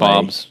UCLA.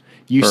 Bob's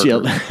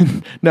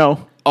UCLA.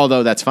 No,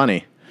 although that's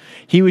funny.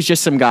 He was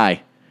just some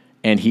guy,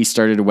 and he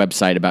started a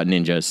website about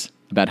ninjas,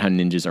 about how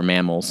ninjas are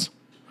mammals.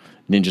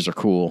 Ninjas are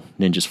cool.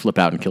 Ninjas flip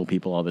out and kill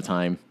people all the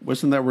time.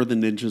 Wasn't that where the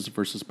ninjas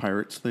versus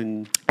pirates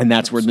thing And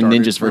that's where the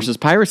ninjas versus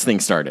pirates thing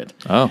started.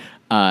 Oh.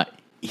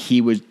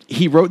 He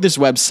wrote this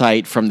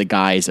website from the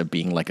guise of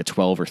being like a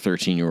 12 or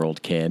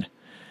 13-year-old kid,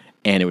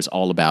 and it was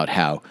all about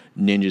how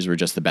ninjas were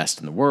just the best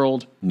in the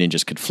world.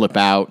 Ninjas could flip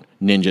out.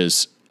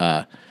 Ninjas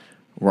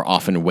were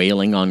often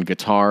wailing on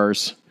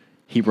guitars.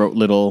 He wrote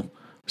little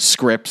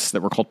scripts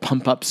that were called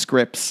pump-up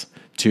scripts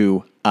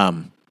to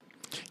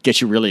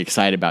get you really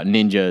excited about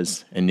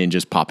ninjas, and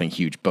ninjas popping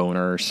huge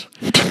boners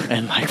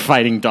and like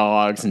fighting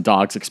dogs and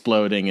dogs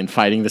exploding and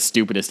fighting the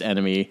stupidest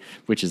enemy,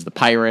 which is the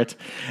pirate.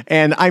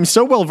 And I'm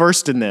so well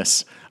versed in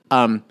this,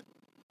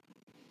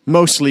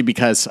 mostly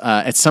because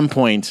at some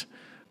point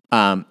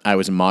I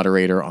was a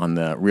moderator on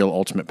the Real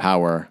Ultimate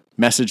Power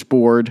message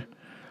board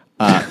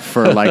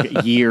for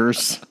like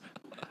years.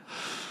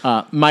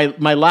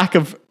 My lack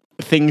of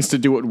things to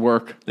do at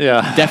work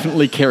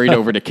definitely carried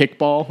over to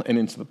kickball and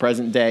into the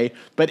present day,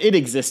 but it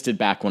existed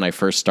back when I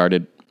first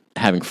started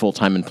having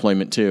full-time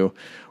employment too,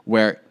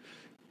 where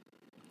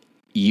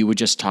you would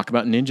just talk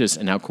about ninjas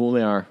and how cool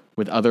they are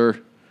with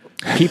other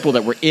people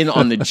that were in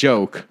on the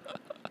joke.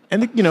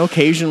 And you know,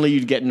 occasionally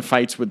you'd get in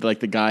fights with like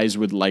the guys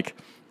with like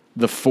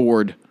the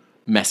Ford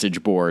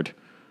message board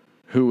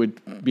who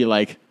would be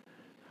like,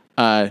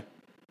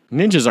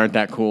 ninjas aren't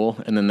that cool,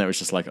 and then that was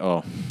just like,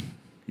 oh,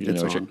 you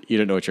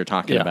don't know what you're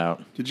talking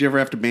about. Did you ever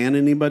have to ban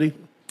anybody?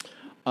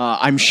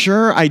 I'm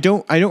sure I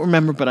don't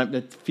remember, but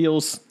that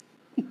feels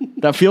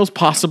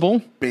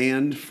possible.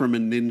 Banned from a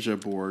ninja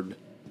board.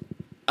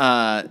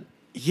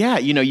 Yeah,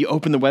 you know, you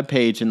open the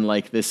webpage and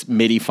like this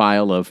MIDI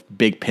file of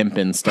Big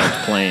Pimpin'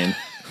 starts playing.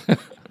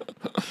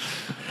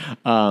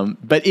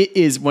 But it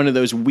is one of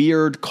those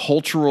weird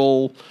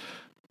cultural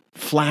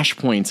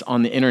flashpoints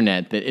on the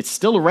internet that it's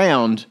still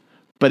around,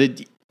 but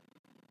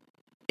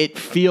it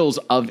feels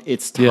of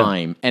its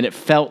time. And it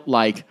felt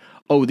like,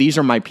 oh, these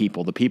are my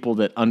people, the people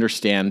that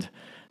understand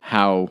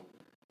how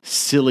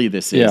silly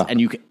this is. Yeah.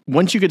 And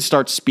once you could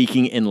start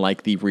speaking in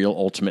like the real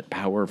ultimate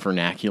power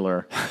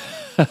vernacular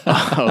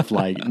of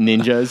like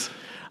ninjas,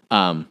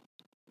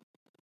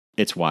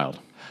 it's wild.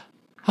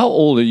 How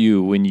old are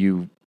you when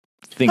you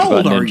think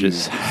about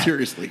ninjas? Are you?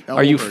 Seriously.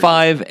 Are you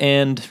 5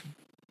 and...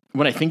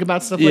 When I think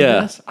about stuff like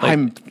this,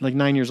 I'm like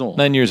 9 years old.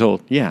 9 years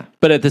old. Yeah.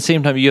 But at the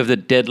same time, you have the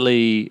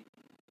deadly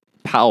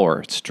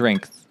power,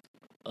 strength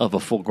of a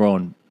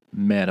full-grown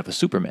man, of a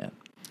Superman.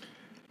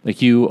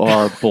 Like, you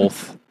are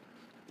both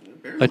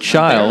a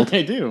child.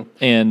 I do.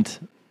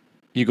 And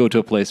you go to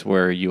a place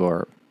where you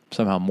are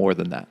somehow more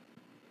than that.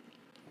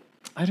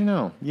 I don't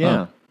know.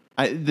 Yeah.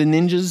 The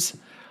ninjas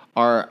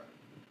are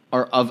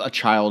of a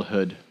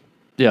childhood.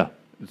 Yeah.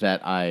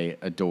 That I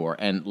adore,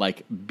 and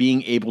like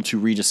being able to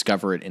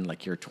rediscover it in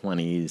like your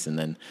 20s and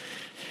then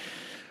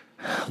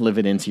live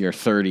it into your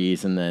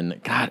 30s, and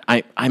then God,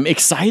 I'm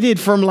excited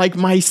from like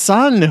my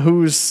son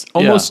who's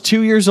almost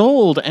 2 years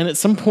old, and at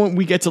some point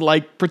we get to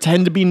like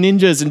pretend to be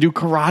ninjas and do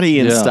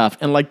karate and stuff,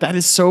 and like that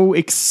is so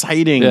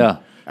exciting. Yeah,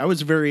 I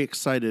was very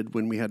excited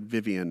when we had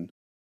Vivian,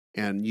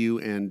 and you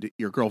and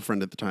your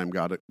girlfriend at the time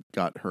got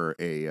her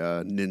a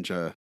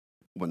ninja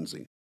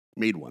onesie,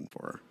 made one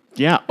for her.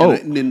 Yeah. And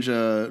a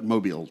ninja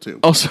mobile too.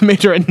 Also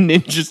made her a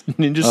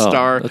ninja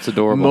star. That's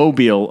adorable.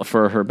 Mobile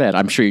for her bed.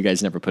 I'm sure you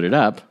guys never put it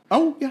up.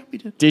 Oh yeah, we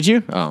did. Did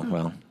you? Oh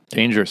well.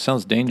 Dangerous.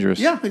 Sounds dangerous.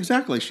 Yeah,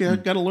 exactly. She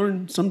had got to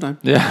learn sometime.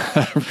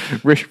 Yeah.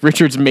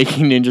 Richard's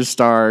making ninja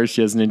stars.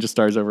 She has ninja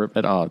stars over her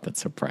bed. Oh,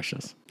 that's so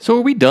precious. So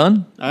are we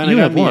done? You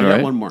have one,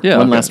 right? One more. Yeah.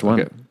 One last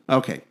one.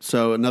 Okay.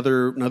 So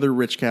another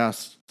Rich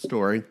Cast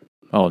story.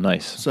 Oh,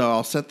 nice. So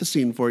I'll set the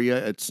scene for you.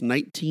 It's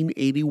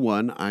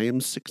 1981. I am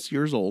 6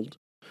 years old.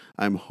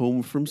 I'm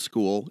home from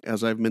school.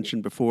 As I've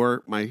mentioned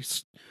before, my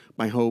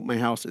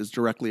house is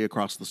directly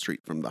across the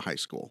street from the high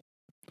school.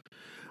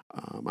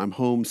 I'm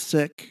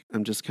homesick.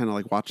 I'm just kind of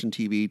like watching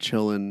TV,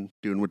 chilling,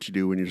 doing what you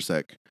do when you're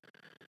sick.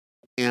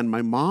 And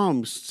my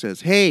mom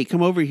says, "Hey,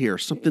 come over here.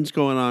 Something's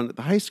going on at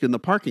the high school in the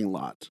parking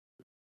lot."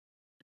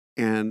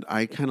 And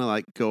I kind of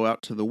like go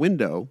out to the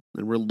window,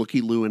 and we're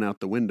looky-looing out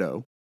the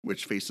window,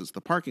 which faces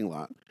the parking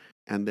lot.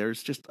 And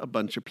there's just a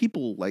bunch of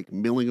people like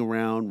milling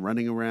around,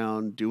 running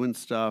around, doing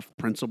stuff.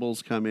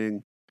 Principal's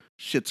coming.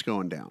 Shit's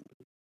going down.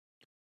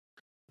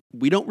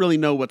 We don't really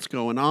know what's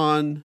going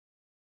on.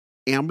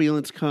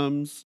 Ambulance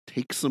comes,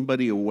 takes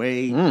somebody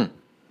away. And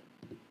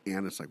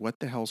it's like, what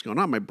the hell's going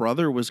on? My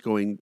brother was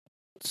going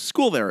to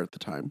school there at the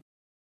time.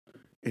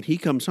 And he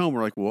comes home.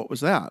 We're like, well, what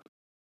was that?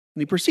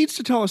 And he proceeds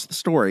to tell us the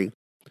story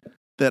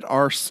that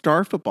our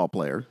star football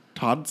player,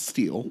 Todd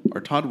Steele,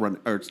 our top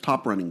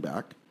running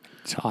back,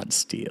 Todd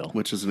Steele,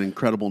 which is an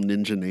incredible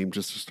ninja name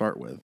just to start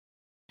with,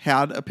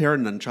 had a pair of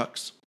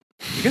nunchucks.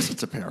 I guess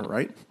it's a pair,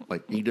 right?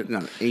 Like a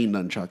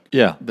nunchuck.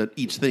 Yeah. That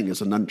each thing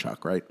is a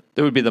nunchuck, right?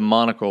 That would be the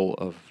monocle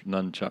of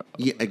nunchuck.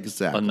 Yeah,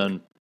 exactly.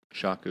 A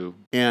nunchaku.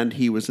 And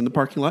he was in the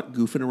parking lot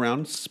goofing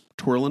around,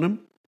 twirling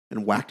them,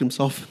 and whacked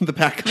himself in the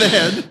back of the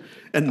head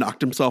and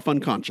knocked himself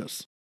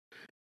unconscious.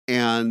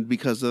 And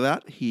because of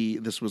that,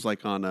 this was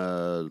like on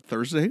a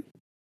Thursday.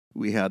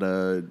 We had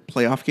a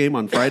playoff game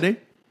on Friday.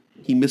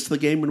 He missed the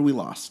game and we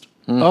lost.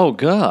 Oh,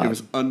 God. It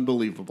was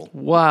unbelievable.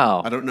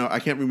 Wow. I don't know. I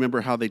can't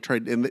remember how they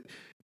tried.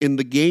 In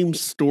the game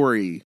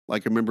story,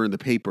 like I remember in the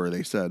paper,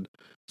 they said,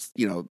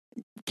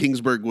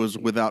 Kingsburg was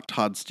without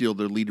Todd Steele,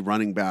 their lead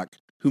running back,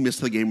 who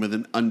missed the game with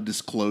an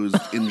undisclosed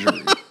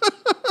injury.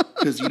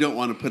 Because you don't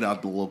want to put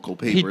out the local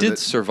paper. He did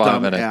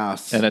survive an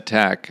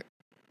attack.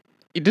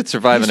 He did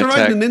survive an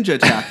attack. He survived a ninja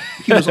attack.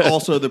 He was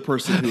also the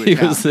person who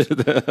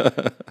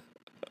attacked.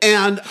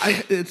 And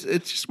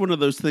it's just one of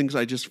those things.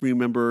 I just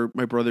remember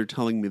my brother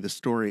telling me the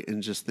story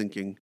and just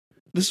thinking,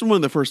 this is one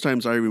of the first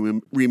times I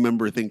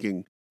remember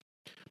thinking,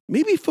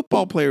 maybe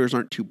football players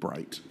aren't too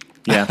bright.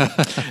 Yeah.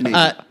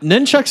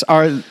 Nunchucks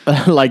are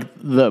like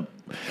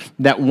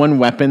that one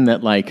weapon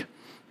that like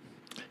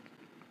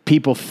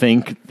people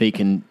think they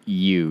can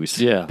use.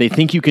 Yeah. They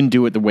think you can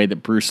do it the way that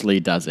Bruce Lee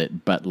does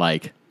it, but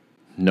like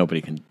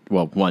nobody can.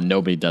 Well, one,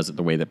 nobody does it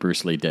the way that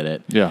Bruce Lee did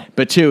it. Yeah.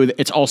 But two,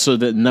 it's also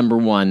the number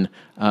one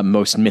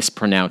most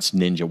mispronounced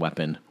ninja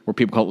weapon, where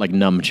people call it like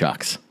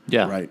nunchucks.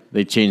 Yeah. Right.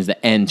 They change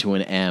the N to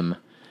an M,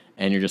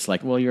 and you're just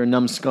like, well, you're a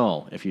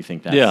numbskull if you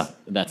think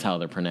that's how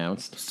they're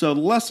pronounced. So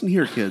the lesson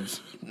here, kids,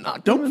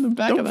 don't in the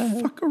back of the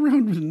head. Fuck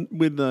around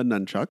with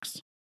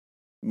nunchucks.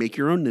 Make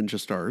your own ninja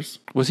stars.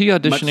 Was he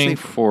auditioning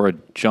for a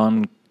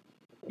John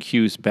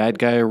Hughes bad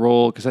guy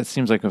role? Because that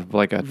seems like a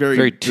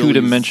very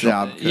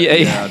two-dimensional.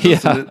 Yeah.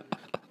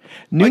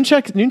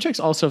 Nunchucks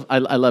also, I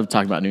love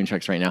talking about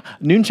nunchucks right now.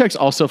 Nunchucks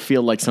also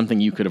feel like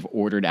something you could have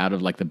ordered out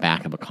of like the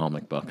back of a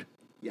comic book.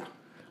 Yeah.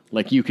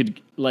 Like you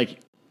could,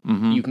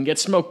 you can get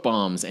smoke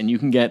bombs and you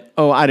can get,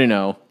 I don't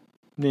know,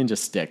 ninja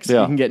sticks.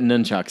 Yeah. You can get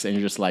nunchucks and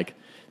you're just like,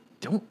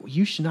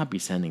 you should not be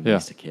sending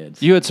these to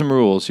kids. You had some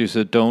rules. You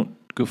said don't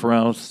goof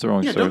around with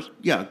throwing stars.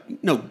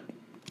 No.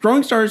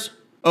 Throwing stars,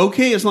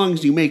 okay, as long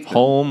as you make them.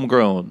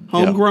 Homegrown.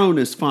 Homegrown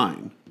is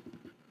fine.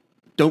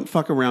 don't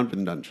fuck around with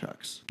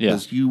nunchucks. Yeah.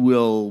 Because you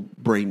will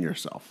brain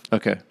yourself.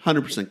 Okay.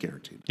 100%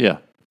 guaranteed. Yeah.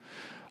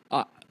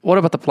 What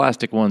about the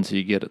plastic ones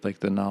you get at like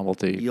the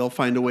novelty? You'll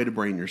find a way to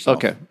brain yourself.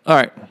 Okay. All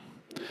right.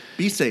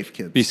 Be safe,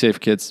 kids. Be safe,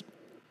 kids.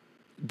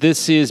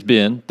 This has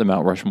been the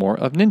Mount Rushmore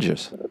of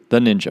ninjas, the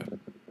ninja.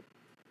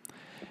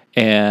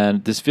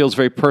 And this feels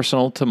very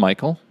personal to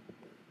Michael,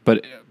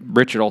 but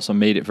Richard also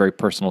made it very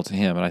personal to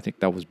him, and I think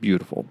that was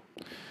beautiful.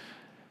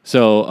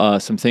 So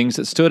some things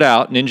that stood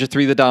out. Ninja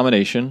 3, The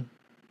Domination.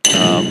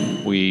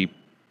 We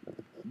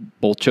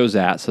both chose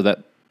that, so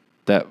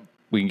that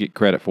we can get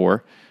credit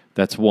for.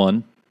 That's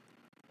one.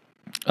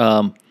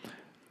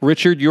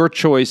 Richard, your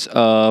choice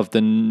of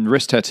the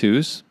wrist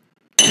tattoos.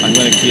 I'm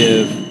going to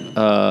give...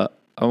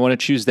 I want to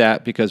choose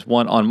that because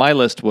one on my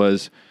list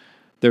was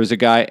there was a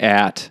guy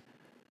at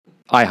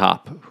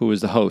IHOP who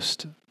was the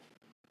host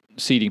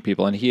seating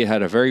people, and he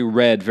had a very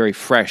red, very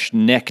fresh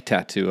neck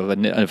tattoo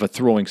of a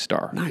throwing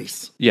star.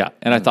 Nice. Yeah,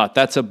 and I thought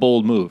that's a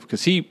bold move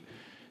because he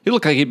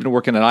looked like he'd been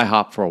working at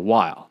IHOP for a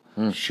while.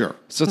 Sure.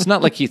 So it's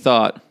not like he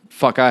thought,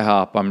 fuck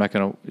IHOP, I'm not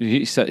going to...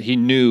 He said he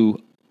knew,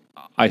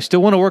 I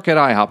still want to work at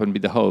IHOP and be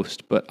the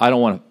host, but I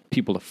don't want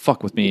people to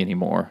fuck with me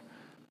anymore.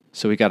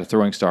 So he got a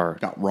throwing star.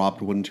 Got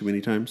robbed one too many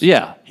times.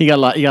 Yeah. He got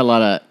a lot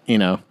of,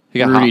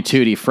 Rudy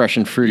Tooty, fresh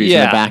and fruities in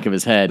the back of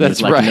his head.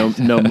 That's like, right.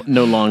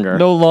 No longer.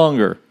 No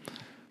longer.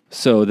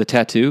 So the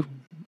tattoo.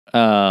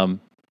 Revenge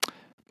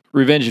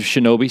of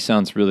Shinobi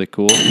sounds really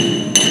cool.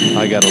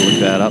 I got to look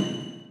that up.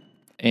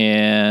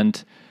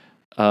 And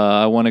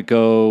I want to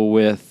go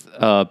with,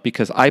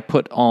 because I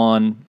put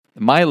on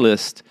my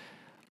list,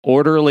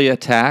 Orderly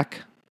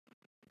Attack.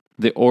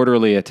 The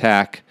Orderly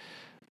Attack.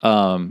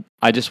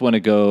 I just want to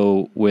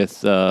go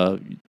with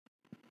the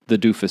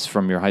doofus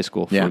from your high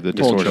school for the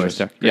disorderly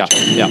attack. Yeah.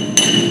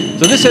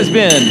 So this has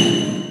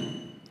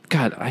been,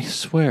 God, I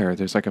swear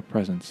there's like a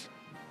presence.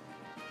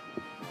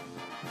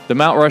 The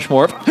Mount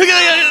Rushmore.